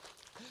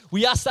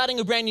We are starting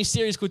a brand new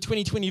series called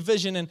 2020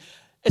 Vision, and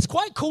it's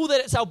quite cool that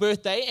it's our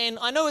birthday, and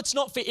I know it's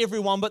not for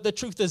everyone, but the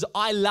truth is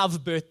I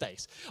love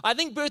birthdays. I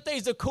think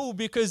birthdays are cool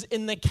because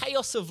in the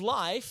chaos of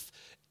life,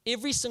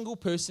 every single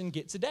person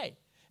gets a day.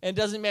 And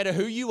it doesn't matter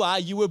who you are,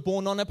 you were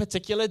born on a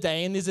particular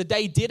day, and there's a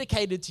day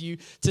dedicated to you,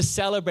 to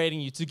celebrating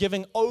you, to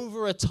giving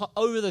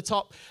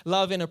over-the-top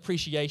love and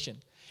appreciation.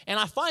 And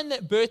I find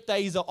that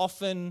birthdays are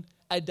often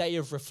a day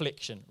of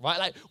reflection, right?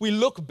 Like we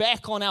look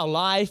back on our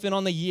life and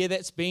on the year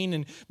that's been,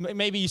 and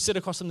maybe you sit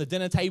across from the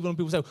dinner table and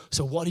people say,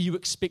 so what are you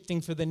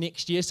expecting for the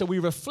next year? So we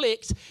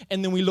reflect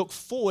and then we look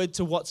forward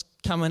to what's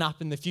coming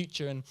up in the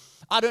future. And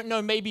I don't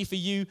know, maybe for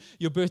you,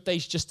 your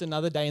birthday's just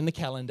another day in the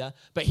calendar,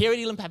 but here at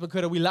Elim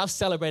Papakura, we love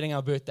celebrating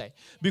our birthday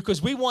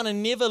because we want to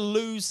never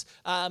lose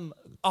a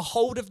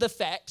hold of the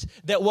fact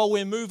that while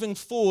we're moving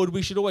forward,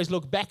 we should always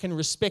look back and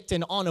respect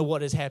and honor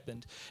what has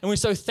happened. And we're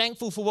so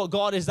thankful for what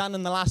God has done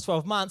in the last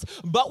 12 months,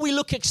 but we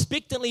look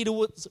expectantly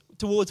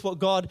towards what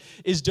God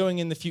is doing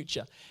in the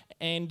future.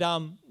 And,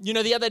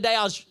 the other day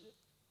I was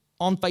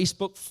on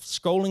Facebook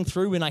scrolling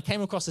through and I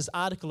came across this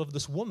article of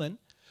this woman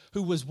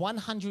who was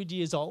 100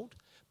 years old,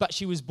 but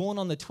she was born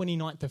on the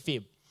 29th of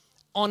Feb,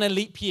 on a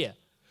leap year,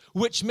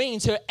 which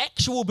means her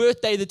actual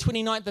birthday, the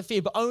 29th of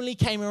Feb, only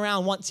came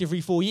around once every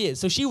 4 years.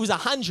 So she was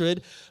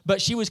 100,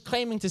 but she was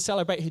claiming to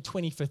celebrate her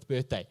 25th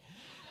birthday.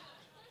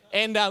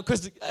 And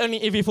because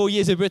only every 4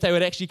 years her birthday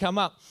would actually come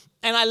up.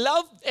 And I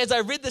love, as I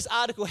read this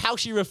article, how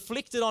she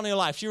reflected on her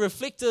life. She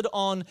reflected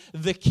on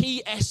the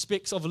key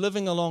aspects of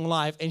living a long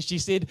life. And she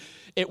said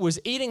it was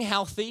eating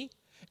healthy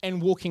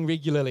and walking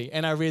regularly.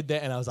 And I read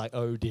that and I was like,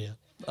 oh dear.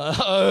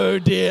 Oh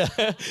dear.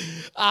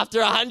 After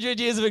 100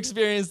 years of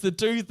experience, the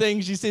two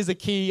things she says are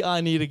key,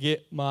 I need to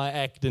get my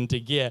act into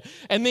gear.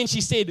 And then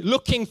she said,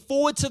 looking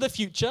forward to the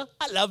future.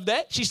 I love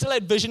that. She still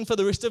had vision for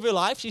the rest of her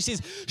life. She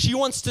says she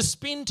wants to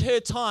spend her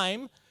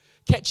time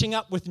catching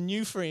up with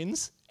new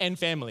friends and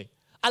family.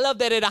 I love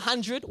that at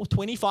 100 or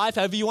 25,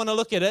 however you want to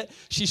look at it,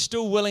 she's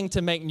still willing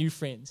to make new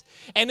friends.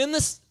 And in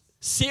this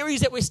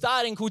series that we're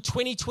starting called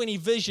 2020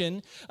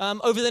 Vision,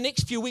 over the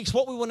next few weeks,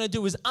 what we want to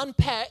do is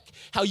unpack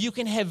how you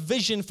can have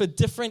vision for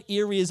different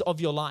areas of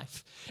your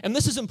life. And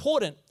this is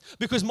important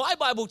because my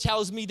Bible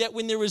tells me that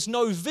when there is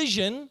no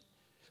vision,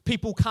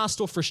 people cast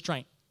off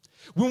restraint.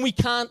 When we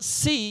can't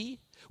see,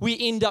 we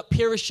end up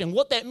perishing.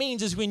 What that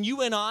means is when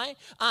you and I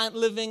aren't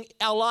living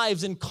our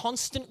lives in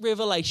constant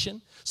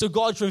revelation, so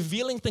God's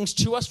revealing things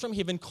to us from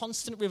heaven,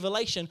 constant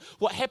revelation,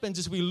 what happens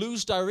is we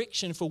lose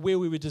direction for where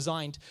we were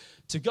designed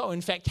to go.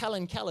 In fact,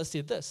 Helen Keller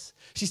said this.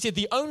 She said,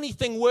 the only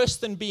thing worse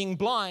than being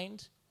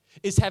blind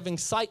is having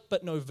sight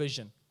but no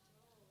vision.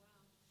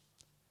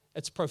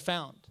 It's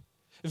profound.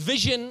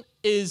 Vision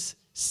is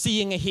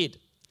seeing ahead.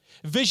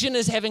 Vision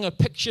is having a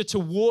picture to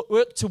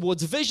work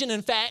towards. Vision,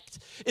 in fact,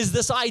 is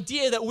this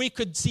idea that we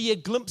could see a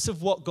glimpse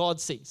of what God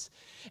sees.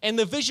 And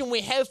the vision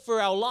we have for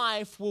our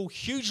life will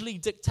hugely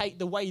dictate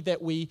the way that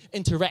we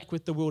interact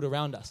with the world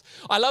around us.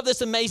 I love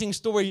this amazing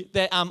story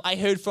that I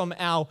heard from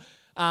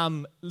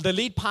the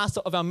lead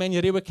pastor of our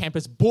Manurewa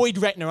campus, Boyd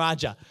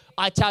Ratnaraja.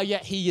 I tell you,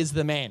 he is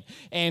the man.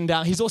 And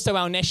he's also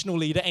our national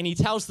leader, and he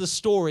tells the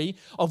story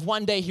of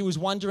one day he was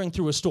wandering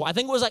through a store. I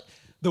think it was like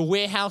the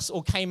Warehouse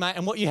or Kmart,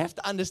 and what you have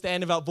to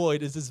understand about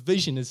Boyd is his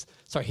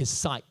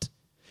sight.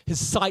 His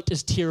sight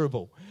is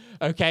terrible,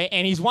 okay?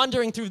 And he's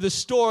wandering through the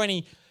store,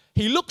 and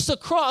he looks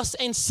across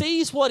and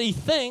sees what he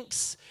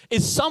thinks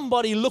is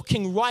somebody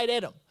looking right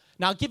at him.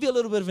 Now, I'll give you a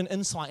little bit of an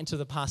insight into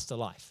the pastor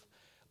life.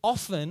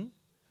 Often,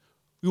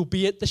 you'll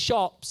be at the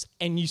shops,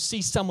 and you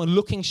see someone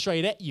looking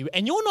straight at you,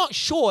 and you're not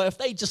sure if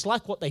they just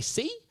like what they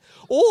see,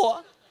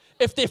 or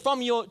if they're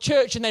from your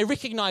church and they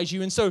recognize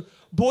you. And so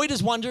Boyd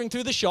is wandering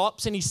through the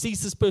shops and he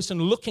sees this person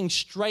looking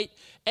straight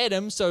at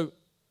him. So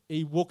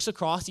he walks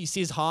across, he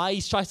says hi,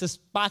 he tries to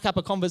spark up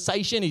a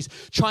conversation, he's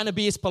trying to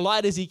be as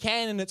polite as he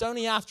can, and it's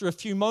only after a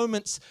few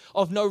moments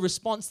of no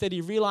response that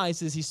he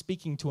realizes he's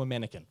speaking to a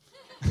mannequin.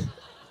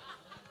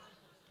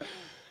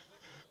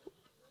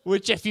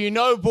 Which, if you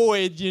know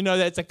Boyd, you know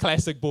that's a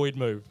classic Boyd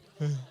move.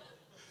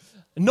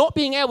 Not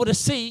being able to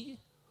see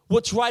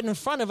what's right in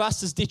front of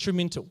us is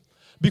detrimental.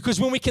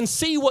 Because when we can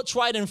see what's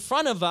right in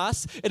front of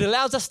us, it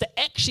allows us to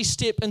actually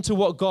step into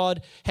what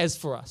God has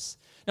for us.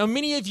 Now,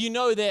 many of you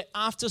know that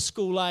after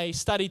school, I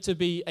studied to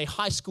be a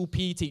high school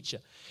PE teacher.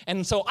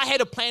 And so I had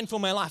a plan for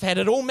my life. I had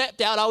it all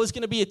mapped out. I was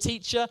going to be a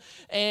teacher.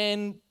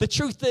 And the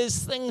truth is,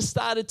 things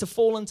started to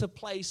fall into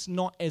place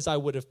not as I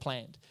would have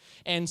planned.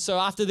 And so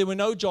after there were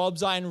no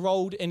jobs, I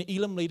enrolled in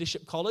Elim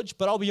Leadership College.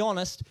 But I'll be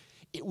honest,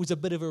 it was a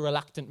bit of a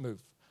reluctant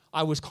move.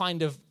 I was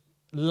kind of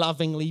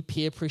lovingly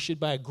peer pressured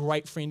by a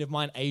great friend of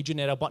mine, Adrian,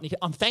 at our botany.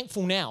 I'm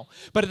thankful now.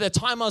 But at the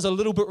time, I was a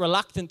little bit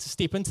reluctant to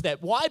step into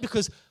that. Why?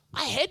 Because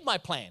I had my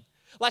plan.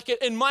 Like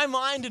in my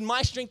mind, in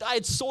my strength, I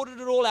had sorted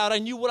it all out. I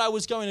knew what I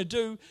was going to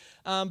do.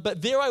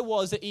 But there I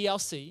was at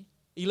ELC,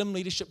 Elim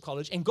Leadership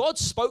College, and God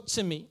spoke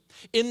to me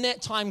in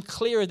that time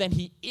clearer than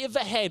he ever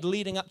had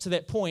leading up to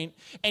that point,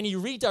 and he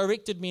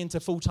redirected me into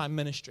full-time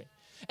ministry.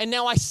 And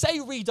now I say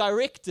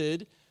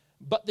redirected,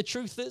 but the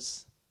truth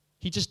is,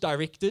 he just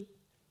directed.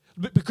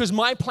 because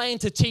my plan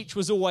to teach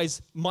was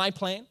always my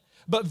plan.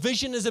 But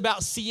vision is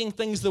about seeing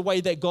things the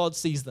way that God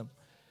sees them.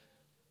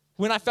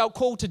 When I felt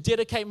called to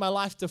dedicate my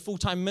life to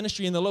full-time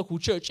ministry in the local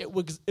church, it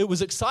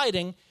was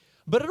exciting,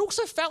 but it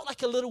also felt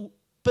like a little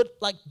bit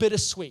like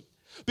bittersweet.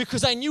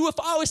 Because I knew if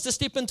I was to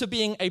step into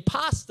being a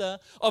pastor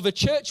of a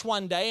church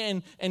one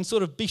day and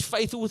sort of be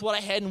faithful with what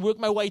I had and work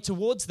my way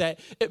towards that,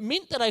 it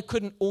meant that I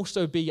couldn't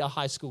also be a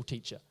high school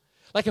teacher.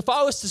 Like if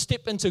I was to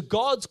step into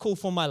God's call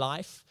for my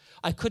life,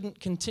 I couldn't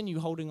continue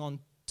holding on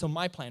to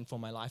my plan for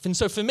my life. And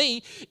so for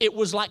me, it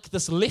was like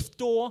this left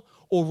door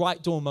or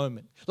right door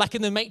moment. Like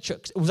in the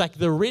Matrix, it was like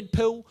the red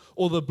pill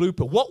or the blue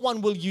pill. What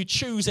one will you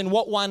choose and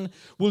what one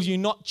will you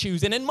not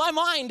choose? And in my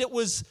mind, it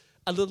was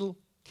a little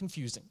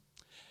confusing.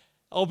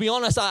 I'll be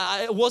honest,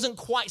 I wasn't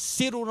quite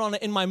settled on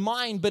it in my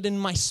mind, but in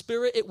my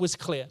spirit, it was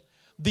clear.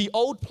 The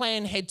old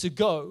plan had to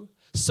go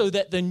so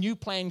that the new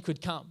plan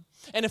could come.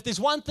 And if there's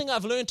one thing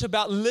I've learned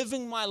about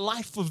living my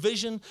life with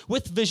vision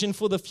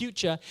for the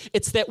future,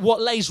 it's that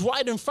what lays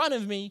right in front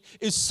of me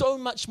is so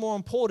much more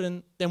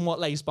important than what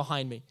lays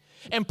behind me.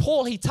 And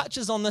Paul, he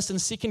touches on this in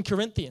 2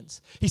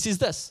 Corinthians. He says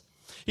this.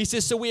 He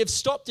says, so we have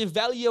stopped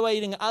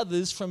evaluating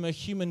others from a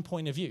human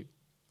point of view.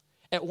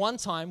 At one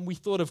time, we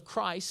thought of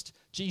Christ,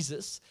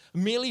 Jesus,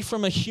 merely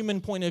from a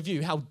human point of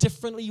view, how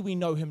differently we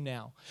know him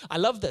now. I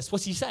love this.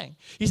 What's he saying?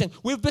 He's saying,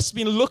 we've just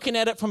been looking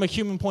at it from a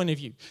human point of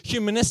view.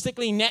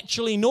 Humanistically,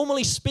 naturally,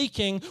 normally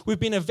speaking, we've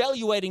been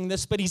evaluating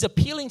this, but he's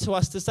appealing to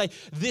us to say,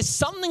 there's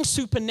something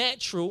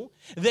supernatural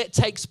that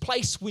takes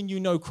place when you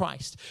know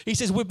Christ. He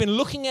says, we've been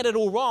looking at it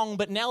all wrong,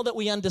 but now that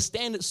we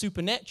understand it's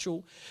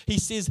supernatural, he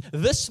says,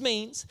 this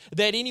means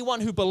that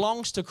anyone who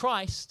belongs to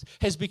Christ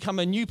has become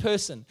a new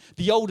person.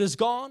 The old is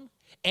gone,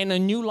 and a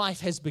new life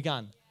has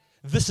begun.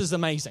 This is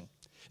amazing.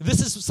 This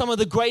is some of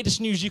the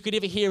greatest news you could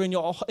ever hear in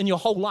your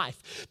whole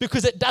life,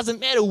 because it doesn't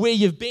matter where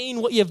you've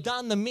been, what you've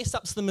done, the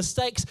mess-ups, the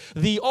mistakes.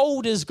 The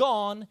old is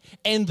gone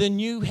and the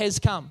new has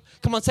come.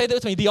 Come on, say that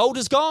with me. The old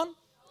is gone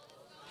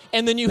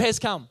and the new has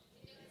come.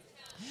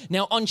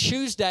 Now, on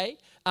Tuesday,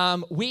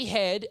 we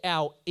had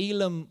our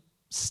Elam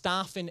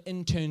staff and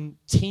intern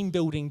team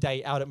building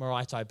day out at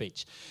Maraetai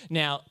Beach.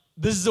 Now,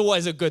 this is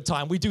always a good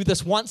time. We do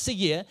this once a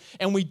year,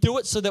 and we do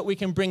it so that we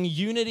can bring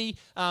unity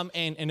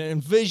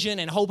and vision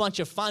and a whole bunch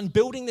of fun,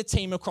 building the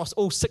team across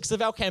all 6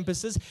 of our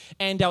campuses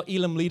and our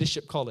Elam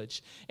Leadership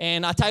College.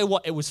 And I tell you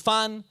what, it was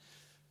fun.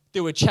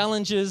 There were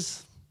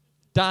challenges.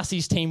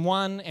 Darcy's team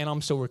won, and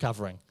I'm still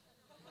recovering.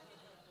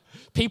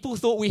 People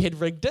thought we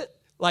had rigged it.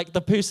 Like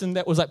the person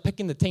that was like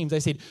picking the teams, they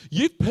said,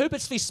 you've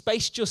purposely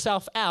spaced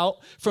yourself out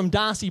from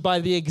Darcy by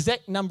the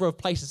exact number of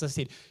places. I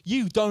said,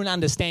 you don't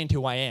understand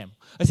who I am.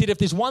 I said, if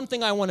there's one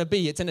thing I want to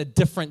be, it's in a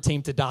different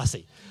team to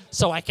Darcy,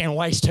 so I can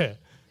waste her.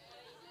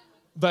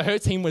 But her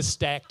team was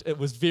stacked, it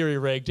was very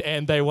rigged,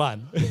 and they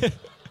won.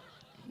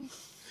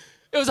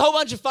 It was a whole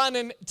bunch of fun,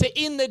 and to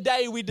end the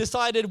day, we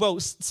decided, well,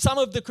 some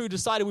of the crew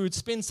decided we would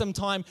spend some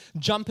time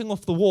jumping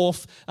off the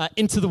wharf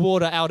into the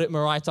water out at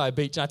Maraetai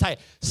Beach. And I tell you,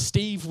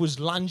 Steve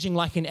was lunging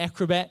like an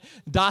acrobat.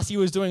 Darcy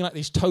was doing like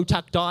these toe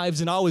tuck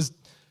dives, and I was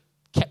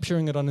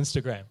capturing it on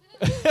Instagram.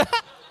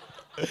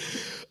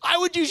 I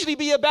would usually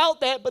be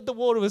about that, but the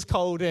water was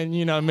cold, and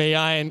you know me,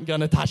 I ain't going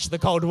to touch the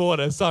cold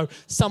water. So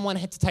someone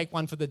had to take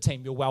one for the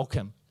team. You're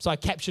welcome. So I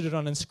captured it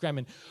on Instagram.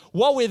 And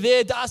while we're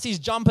there, Darcy's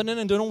jumping in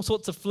and doing all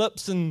sorts of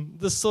flips and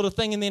this sort of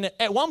thing. And then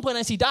at one point,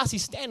 I see Darcy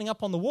standing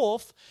up on the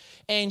wharf,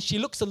 and she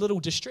looks a little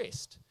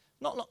distressed.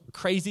 Not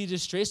crazy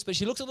distressed, but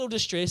she looks a little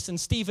distressed. And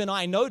Steve and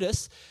I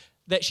notice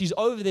that she's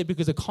over there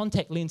because a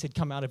contact lens had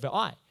come out of her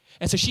eye.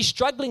 And so she's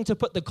struggling to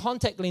put the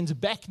contact lens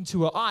back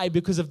into her eye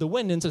because of the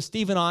wind. And so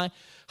Steve and I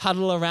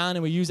huddle around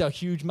and we use our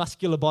huge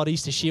muscular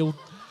bodies to shield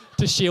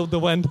the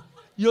wind.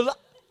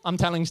 I'm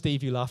telling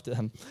Steve you laughed at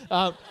him.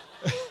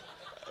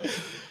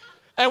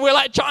 And we're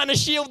like trying to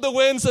shield the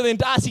wind so then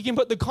Darcy can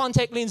put the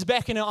contact lens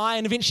back in her eye,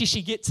 and eventually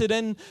she gets it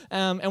in.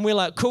 And we're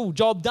like, cool,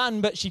 job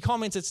done. But she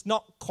comments it's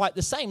not quite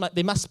the same. Like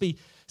there must be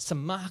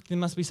some mark, there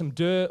must be some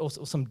dirt or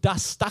some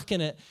dust stuck in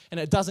it, and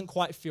it doesn't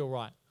quite feel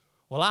right.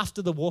 Well,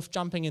 after the wharf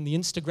jumping and the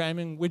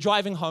Instagramming, we're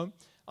driving home.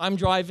 I'm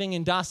driving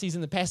and Darcy's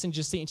in the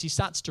passenger seat, and she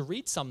starts to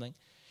read something.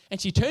 And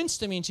she turns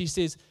to me and she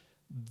says,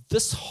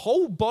 this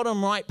whole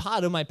bottom right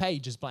part of my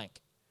page is blank.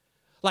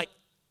 Like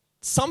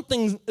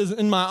something is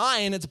in my eye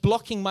and it's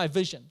blocking my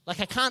vision.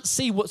 Like I can't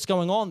see what's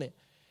going on there.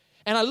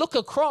 And I look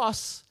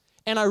across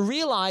and I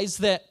realize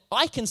that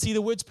I can see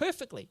the words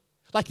perfectly.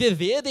 Like they're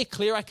there, they're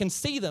clear, I can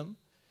see them.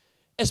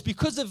 It's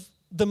because of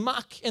the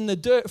muck and the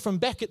dirt from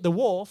back at the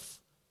wharf.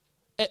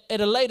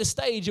 At a later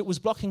stage, it was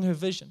blocking her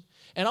vision.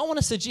 And I want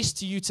to suggest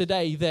to you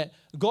today that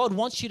God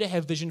wants you to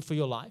have vision for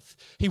your life.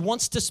 He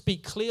wants to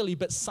speak clearly,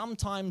 but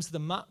sometimes the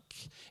muck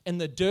and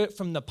the dirt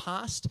from the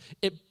past,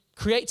 it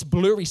creates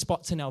blurry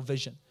spots in our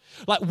vision.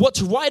 Like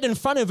what's right in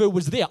front of her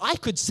was there. I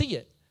could see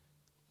it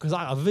because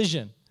I have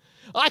vision.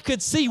 I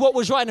could see what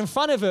was right in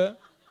front of her,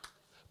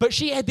 but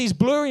she had these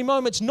blurry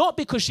moments, not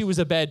because she was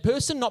a bad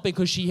person, not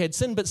because she had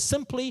sinned, but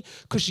simply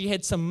because she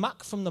had some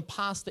muck from the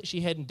past that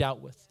she hadn't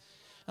dealt with.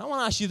 I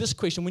want to ask you this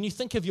question. When you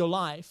think of your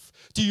life,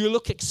 do you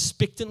look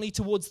expectantly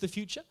towards the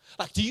future?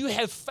 Like, do you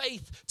have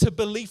faith to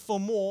believe for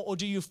more, or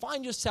do you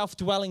find yourself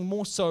dwelling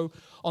more so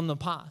on the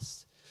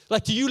past?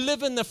 Like, do you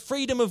live in the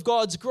freedom of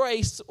God's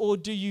grace, or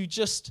do you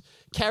just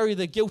carry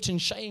the guilt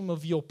and shame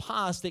of your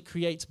past that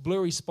creates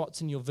blurry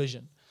spots in your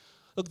vision?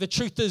 Look, the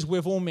truth is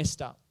we've all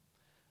messed up.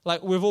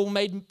 Like, we've all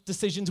made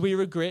decisions we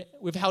regret.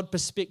 We've held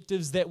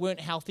perspectives that weren't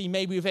healthy.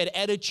 Maybe we've had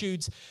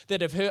attitudes that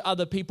have hurt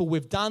other people.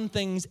 We've done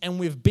things and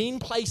we've been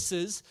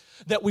places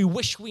that we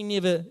wish we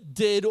never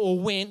did or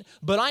went.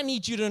 But I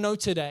need you to know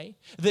today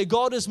that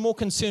God is more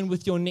concerned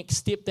with your next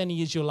step than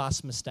he is your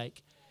last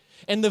mistake.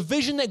 And the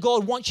vision that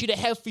God wants you to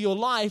have for your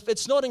life,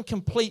 it's not in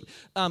complete,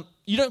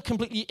 you don't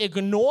completely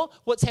ignore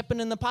what's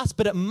happened in the past,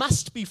 but it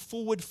must be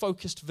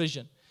forward-focused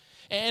vision.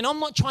 And I'm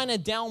not trying to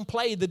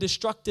downplay the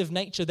destructive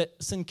nature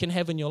that sin can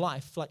have in your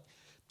life. Like,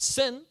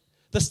 sin,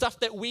 the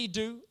stuff that we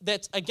do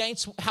that's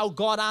against how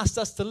God asked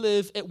us to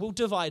live, it will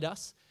divide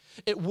us.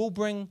 It will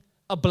bring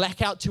a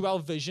blackout to our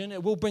vision.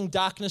 It will bring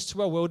darkness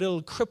to our world.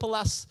 It'll cripple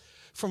us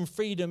from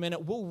freedom, and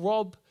it will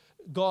rob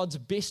God's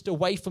best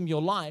away from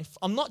your life.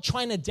 I'm not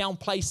trying to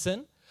downplay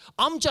sin.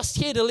 I'm just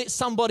here to let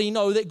somebody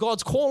know that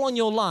God's call on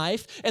your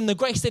life and the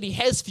grace that he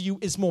has for you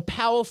is more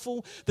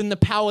powerful than the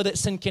power that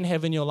sin can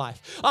have in your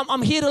life.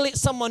 I'm here to let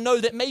someone know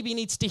that maybe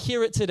needs to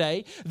hear it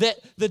today, that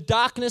the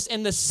darkness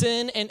and the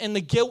sin and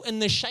the guilt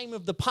and the shame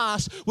of the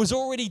past was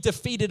already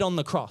defeated on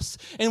the cross.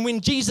 And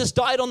when Jesus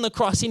died on the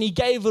cross and he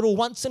gave it all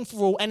once and for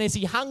all, and as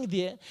he hung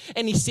there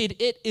and he said,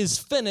 "It is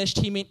finished,"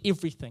 he meant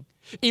everything.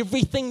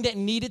 Everything that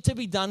needed to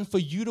be done for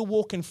you to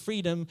walk in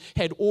freedom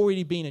had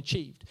already been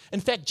achieved. In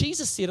fact,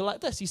 Jesus said it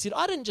like this. He said,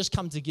 "I didn't just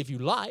come to give you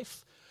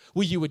life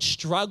where you would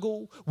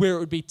struggle, where it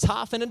would be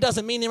tough." And it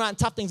doesn't mean there aren't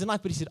tough things in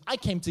life, but he said, "I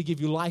came to give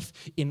you life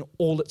in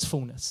all its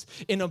fullness,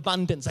 in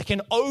abundance, like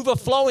an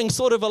overflowing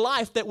sort of a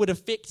life that would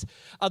affect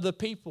other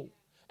people."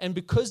 And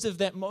because of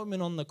that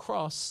moment on the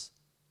cross,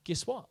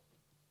 guess what?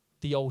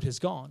 The old has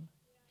gone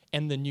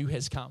and the new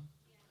has come.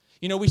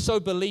 You know, we so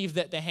believe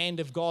that the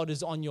hand of God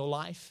is on your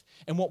life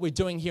and what we're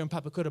doing here in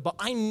Papakura, but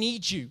I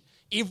need you,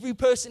 every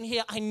person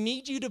here, I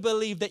need you to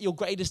believe that your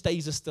greatest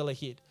days are still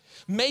ahead.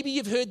 Maybe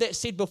you've heard that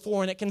said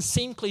before and it can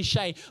seem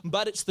cliche,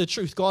 but it's the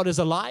truth. God is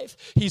alive.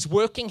 He's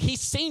working.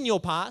 He's seen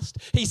your past.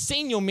 He's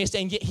seen your mess,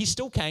 and yet he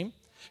still came.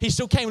 He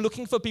still came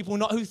looking for people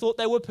not who thought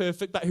they were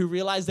perfect, but who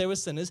realized they were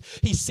sinners.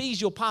 He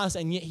sees your past,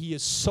 and yet he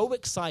is so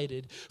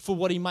excited for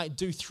what he might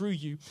do through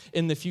you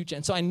in the future.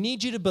 And so I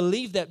need you to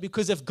believe that,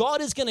 because if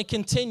God is going to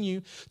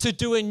continue to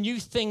do a new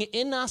thing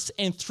in us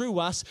and through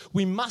us,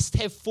 we must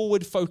have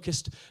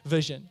forward-focused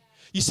vision.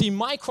 You see,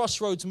 my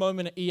crossroads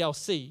moment at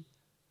ELC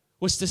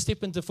was to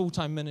step into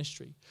full-time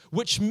ministry,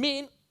 which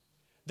meant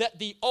that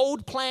the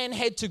old plan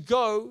had to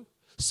go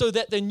so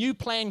that the new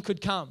plan could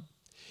come.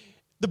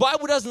 The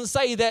Bible doesn't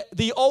say that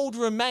the old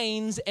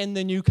remains and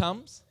the new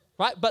comes,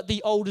 right? But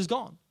the old is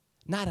gone.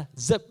 Nada,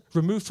 zip,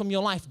 removed from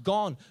your life,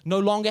 gone, no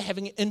longer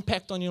having an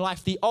impact on your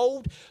life. The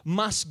old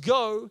must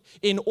go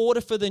in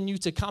order for the new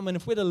to come. And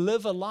if we're to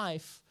live a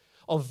life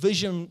of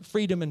vision,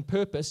 freedom, and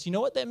purpose, you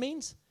know what that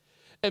means?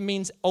 It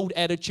means old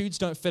attitudes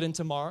don't fit in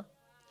tomorrow.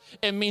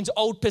 It means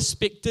old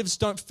perspectives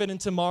don't fit in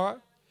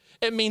tomorrow.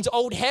 It means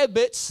old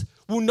habits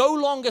will no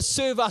longer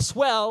serve us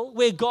well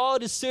where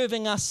God is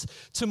serving us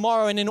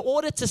tomorrow. And in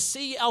order to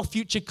see our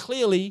future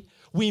clearly,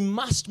 we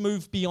must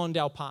move beyond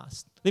our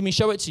past. Let me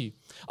show it to you.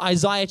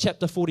 Isaiah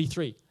chapter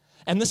 43.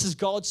 And this is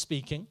God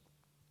speaking.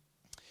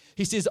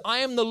 He says, "I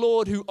am the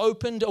Lord who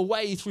opened a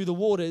way through the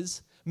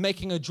waters,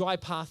 making a dry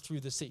path through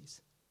the seas."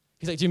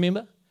 He's like, do you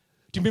remember?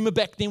 Do you remember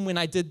back then when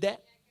I did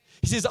that?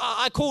 He says,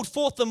 I called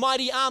forth the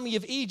mighty army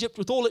of Egypt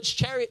with all its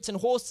chariots and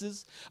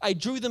horses. I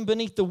drew them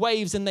beneath the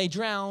waves and they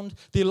drowned.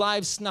 Their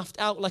lives snuffed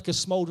out like a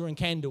smoldering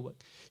candlewick.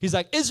 He's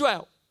like,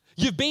 Israel,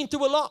 you've been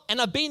through a lot,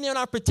 and I've been there and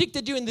I've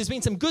protected you, and there's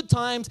been some good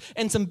times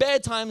and some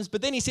bad times.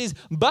 But then he says,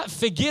 but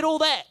forget all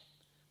that.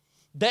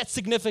 That's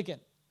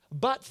significant.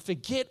 But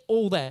forget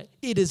all that.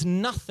 It is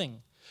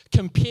nothing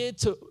compared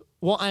to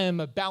what I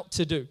am about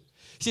to do.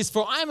 He says,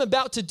 for I am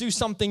about to do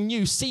something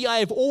new. See, I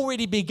have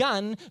already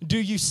begun. Do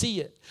you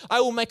see it?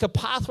 I will make a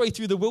pathway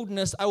through the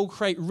wilderness. I will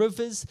create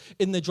rivers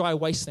in the dry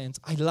wastelands.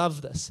 I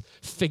love this.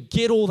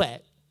 Forget all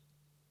that.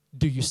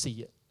 Do you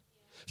see it?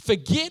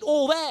 Forget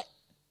all that.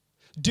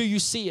 Do you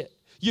see it?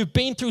 You've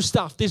been through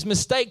stuff. There's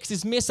mistakes.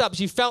 There's mess-ups.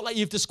 You felt like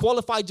you've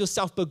disqualified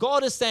yourself. But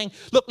God is saying,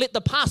 look, let the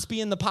past be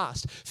in the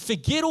past.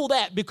 Forget all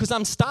that because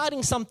I'm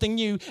starting something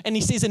new. And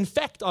he says, in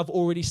fact, I've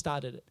already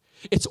started it.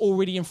 It's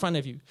already in front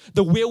of you.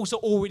 The wheels are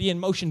already in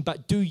motion,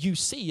 but do you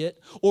see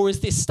it? Or is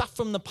there stuff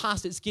from the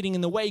past that's getting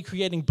in the way,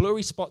 creating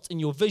blurry spots in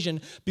your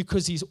vision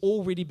because he's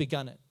already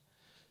begun it?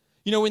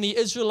 You know, when the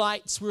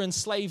Israelites were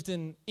enslaved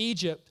in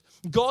Egypt,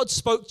 God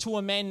spoke to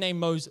a man named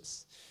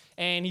Moses.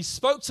 And he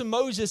spoke to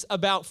Moses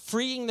about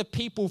freeing the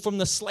people from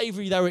the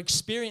slavery they were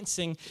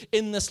experiencing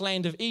in this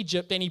land of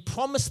Egypt. And he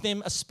promised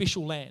them a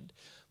special land.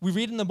 We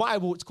read in the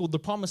Bible, it's called the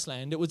Promised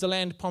Land. It was a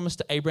land promised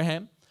to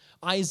Abraham,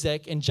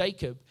 Isaac, and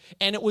Jacob.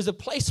 And it was a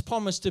place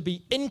promised to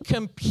be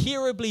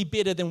incomparably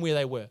better than where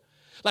they were.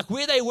 Like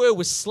where they were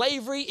was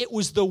slavery, it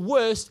was the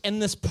worst,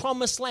 and this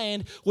promised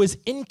land was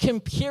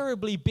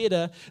incomparably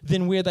better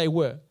than where they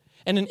were.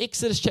 And in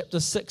Exodus chapter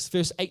 6,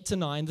 verse 8 to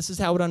 9, this is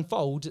how it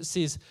unfolds. It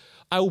says,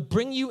 I will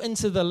bring you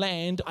into the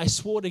land I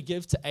swore to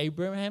give to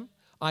Abraham,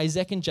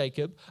 Isaac, and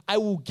Jacob. I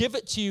will give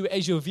it to you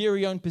as your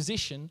very own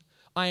possession.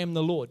 I am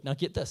the Lord. Now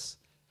get this.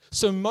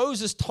 So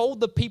Moses told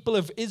the people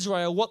of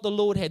Israel what the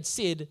Lord had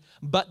said,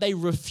 but they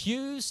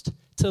refused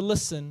to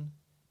listen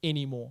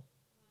anymore.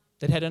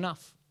 They'd had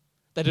enough.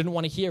 They didn't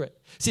want to hear it.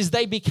 It says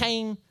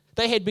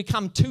they had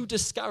become too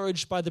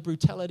discouraged by the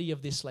brutality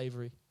of their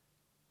slavery.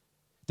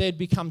 They had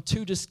become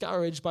too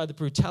discouraged by the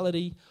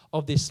brutality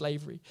of their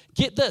slavery.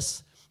 Get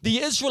this. The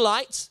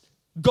Israelites,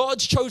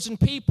 God's chosen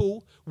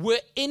people, were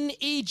in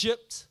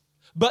Egypt,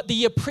 but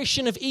the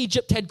oppression of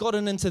Egypt had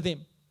gotten into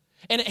them.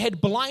 And it had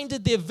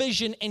blinded their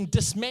vision and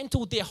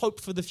dismantled their hope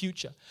for the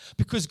future.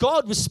 Because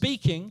God was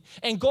speaking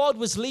and God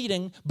was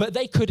leading, but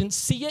they couldn't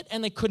see it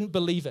and they couldn't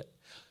believe it.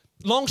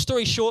 Long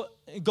story short,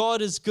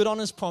 God is good on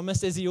his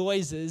promise, as he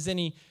always is, and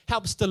he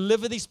helps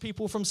deliver these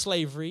people from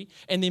slavery,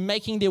 and they're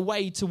making their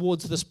way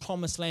towards this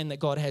promised land that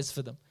God has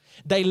for them.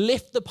 They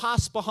left the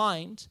past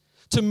behind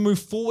to move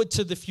forward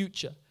to the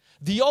future.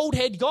 The old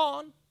had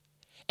gone,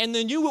 and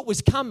they knew it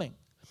was coming.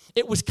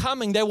 It was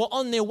coming. They were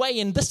on their way,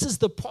 and this is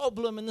the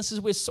problem, and this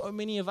is where so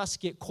many of us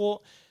get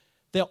caught.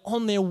 They're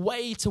on their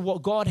way to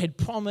what God had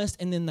promised,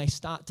 and then they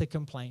start to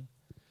complain.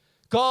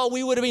 God,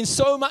 we would have been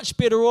so much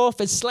better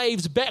off as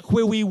slaves back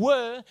where we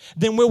were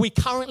than where we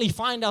currently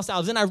find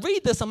ourselves. And I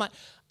read this, I'm like,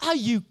 are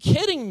you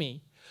kidding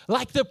me?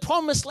 Like the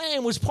promised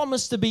land was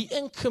promised to be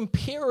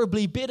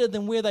incomparably better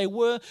than where they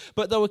were,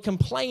 but they were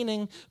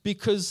complaining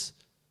because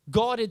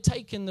God had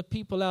taken the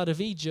people out of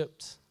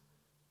Egypt,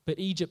 but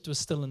Egypt was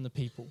still in the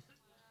people.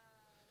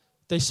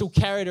 They still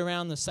carried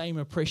around the same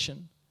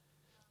oppression.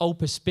 Old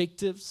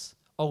perspectives,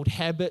 old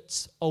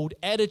habits, old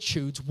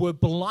attitudes were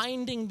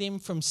blinding them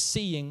from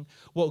seeing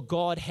what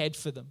God had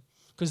for them.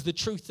 Because the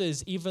truth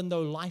is, even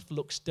though life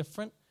looks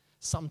different,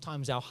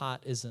 sometimes our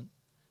heart isn't.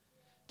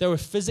 They were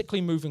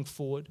physically moving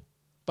forward,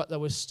 but they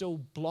were still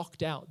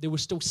blocked out. There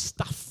was still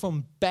stuff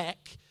from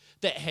back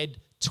that had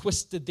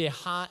twisted their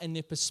heart and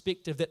their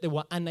perspective, that they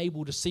were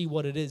unable to see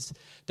what it is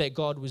that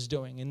God was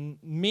doing. And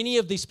many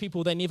of these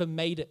people, they never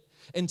made it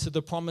into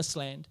the promised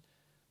land,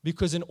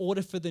 because in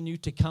order for the new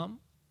to come,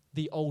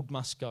 the old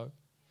must go.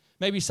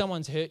 Maybe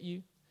someone's hurt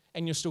you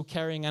and you're still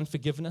carrying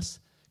unforgiveness.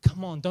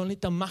 Come on, don't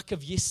let the muck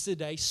of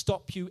yesterday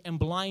stop you and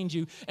blind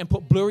you and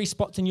put blurry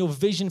spots in your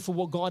vision for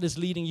what God is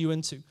leading you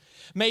into.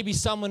 Maybe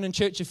someone in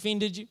church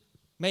offended you.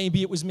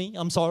 Maybe it was me.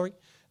 I'm sorry.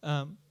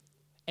 And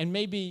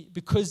maybe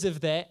because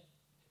of that,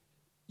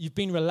 you've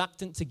been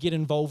reluctant to get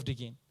involved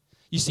again.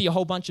 You see a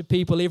whole bunch of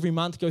people every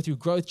month go through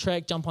Growth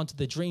Track, jump onto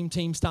the dream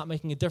team, start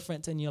making a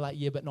difference, and you're like,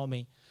 yeah, but not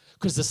me,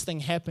 because this thing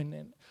happened.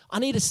 And I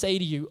need to say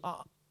to you,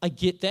 I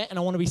get that, and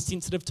I want to be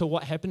sensitive to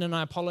what happened, and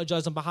I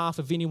apologize on behalf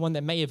of anyone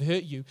that may have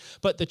hurt you,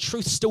 but the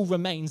truth still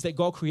remains that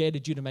God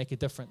created you to make a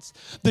difference.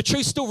 The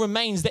truth still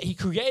remains that he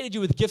created you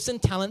with gifts and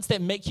talents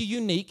that make you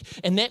unique,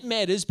 and that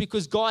matters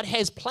because God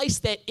has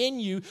placed that in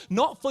you,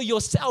 not for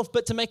yourself,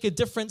 but to make a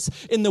difference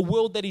in the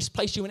world that he's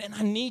placed you in. And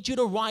I need you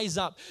to rise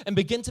up and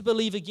begin to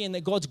believe again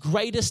that God's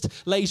greatest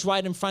lays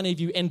right in front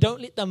of you, and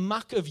don't let the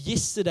muck of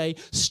yesterday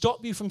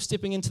stop you from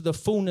stepping into the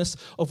fullness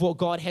of what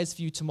God has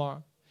for you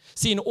tomorrow.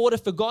 See, in order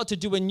for God to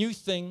do a new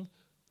thing,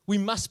 we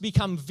must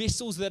become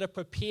vessels that are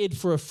prepared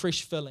for a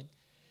fresh filling.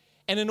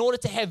 And in order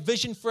to have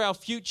vision for our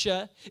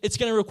future, it's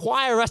going to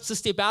require us to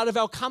step out of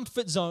our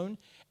comfort zone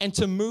and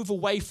to move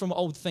away from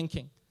old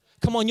thinking.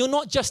 Come on, you're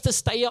not just a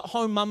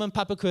stay-at-home mum and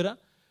papa kura,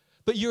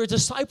 but you're a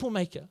disciple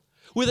maker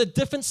with a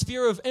different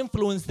sphere of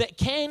influence that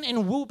can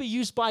and will be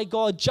used by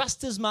God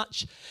just as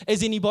much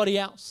as anybody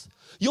else.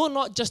 You're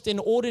not just an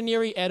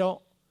ordinary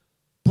adult,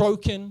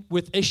 broken,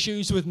 with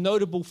issues, with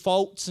notable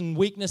faults and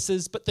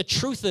weaknesses. But the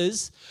truth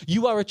is,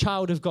 you are a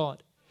child of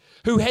God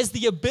who has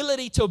the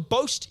ability to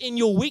boast in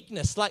your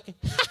weakness. Like,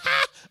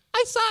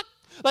 I suck.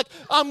 Like,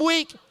 I'm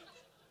weak.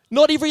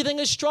 Not everything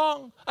is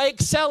strong. I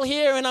excel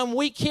here and I'm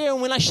weak here.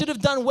 And when I should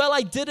have done well,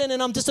 I didn't.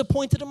 And I'm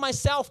disappointed in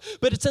myself.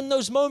 But it's in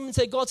those moments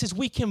that God says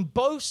we can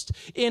boast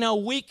in our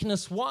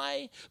weakness.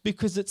 Why?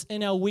 Because it's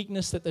in our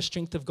weakness that the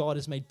strength of God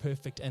is made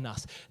perfect in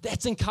us.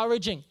 That's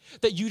encouraging,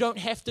 that you don't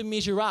have to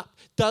measure up.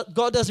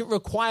 God doesn't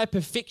require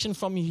perfection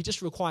from you. He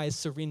just requires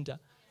surrender.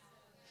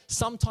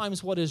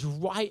 Sometimes what is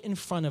right in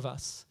front of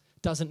us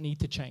doesn't need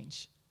to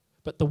change,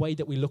 but the way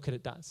that we look at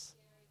it does.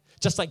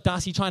 Just like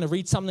Darcy trying to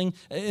read something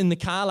in the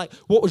car, like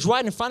what was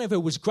right in front of her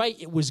was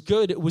great, it was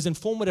good, it was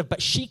informative,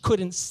 but she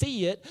couldn't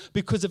see it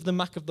because of the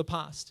muck of the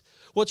past.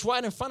 What's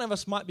right in front of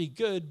us might be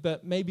good,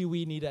 but maybe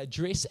we need to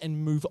address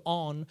and move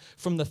on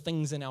from the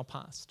things in our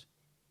past.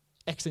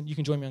 Excellent, you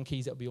can join me on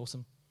keys, that would be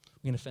awesome.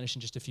 We're going to finish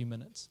in just a few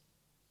minutes.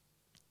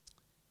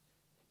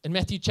 In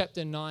Matthew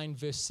chapter 9,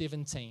 verse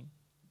 17,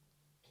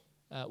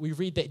 we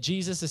read that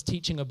Jesus is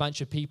teaching a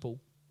bunch of people,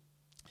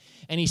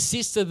 and he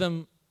says to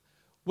them,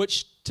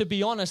 which, to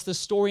be honest, the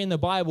story in the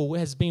Bible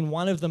has been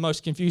one of the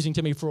most confusing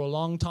to me for a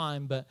long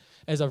time, but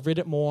as I've read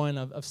it more and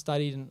I've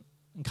studied and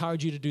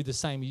encourage you to do the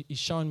same. He's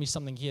showing me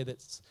something here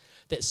that's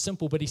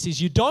simple, but he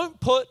says, you don't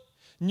put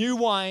new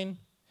wine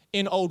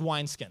in old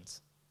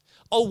wineskins.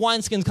 Old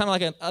wineskins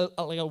kind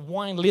of like a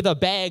wine leather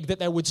bag that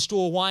they would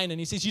store wine in.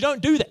 He says, you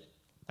don't do that.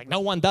 Like no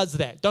one does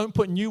that. Don't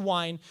put new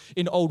wine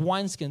in old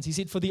wineskins. He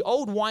said, for the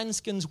old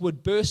wineskins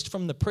would burst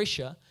from the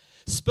pressure,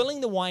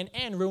 spilling the wine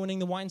and ruining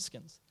the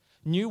wineskins.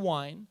 New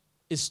wine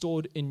is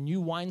stored in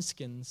new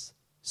wineskins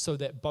so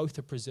that both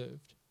are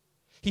preserved.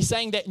 He's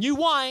saying that new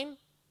wine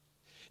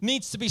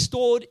needs to be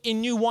stored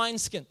in new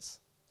wineskins.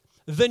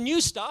 The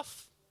new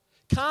stuff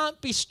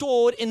can't be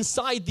stored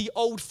inside the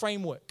old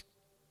framework.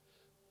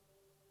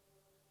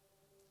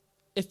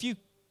 If you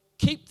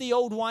keep the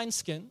old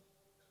wineskin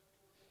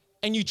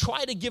and you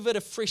try to give it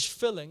a fresh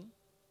filling,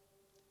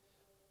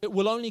 it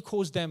will only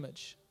cause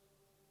damage.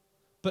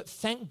 But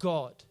thank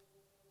God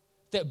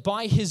that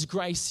by His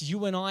grace,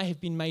 you and I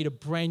have been made a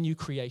brand new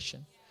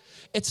creation.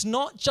 It's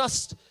not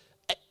just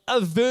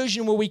a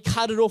version where we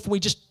cut it off and we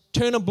just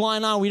turn a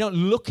blind eye, we don't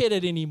look at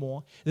it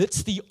anymore.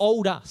 It's the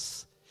old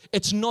us.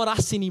 It's not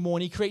us anymore,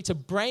 and He creates a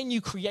brand new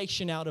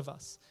creation out of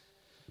us.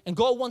 And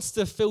God wants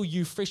to fill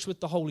you fresh with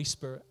the Holy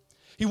Spirit.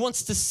 He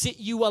wants to set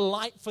you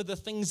alight for the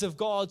things of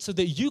God so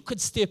that you could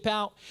step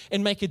out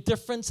and make a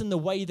difference in the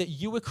way that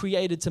you were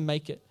created to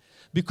make it.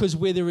 Because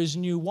where there is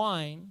new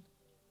wine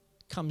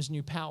comes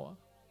new power.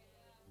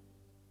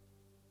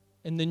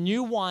 And the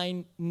new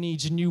wine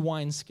needs new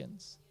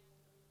wineskins.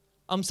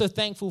 I'm so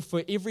thankful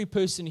for every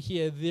person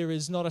here. There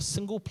is not a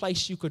single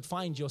place you could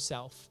find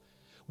yourself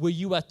where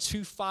you are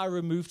too far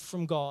removed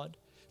from God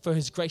for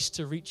His grace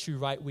to reach you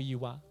right where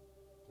you are.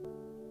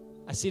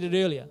 I said it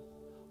earlier.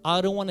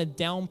 I don't want to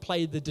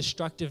downplay the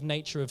destructive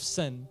nature of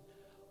sin,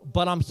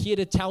 but I'm here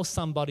to tell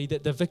somebody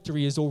that the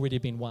victory has already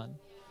been won.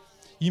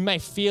 You may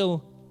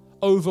feel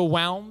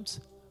overwhelmed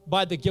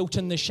by the guilt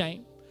and the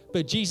shame,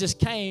 but Jesus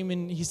came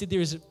and He said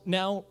there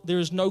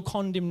is no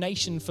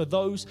condemnation for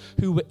those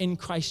who were in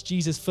Christ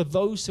Jesus. For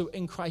those who are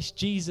in Christ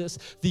Jesus,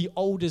 the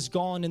old is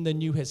gone and the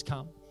new has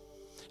come.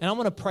 And I'm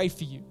going to pray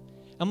for you.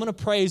 I'm going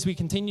to pray as we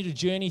continue to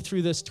journey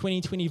through this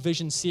 2020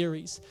 Vision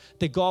series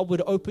that God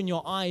would open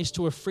your eyes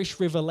to a fresh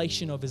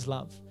revelation of His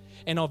love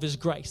and of His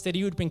grace, that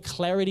He would bring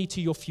clarity to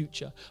your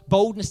future,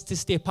 boldness to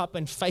step up,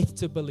 and faith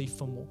to believe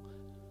for more.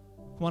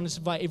 I want to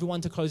invite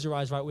everyone to close your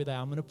eyes right where they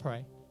are. I'm going to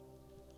pray.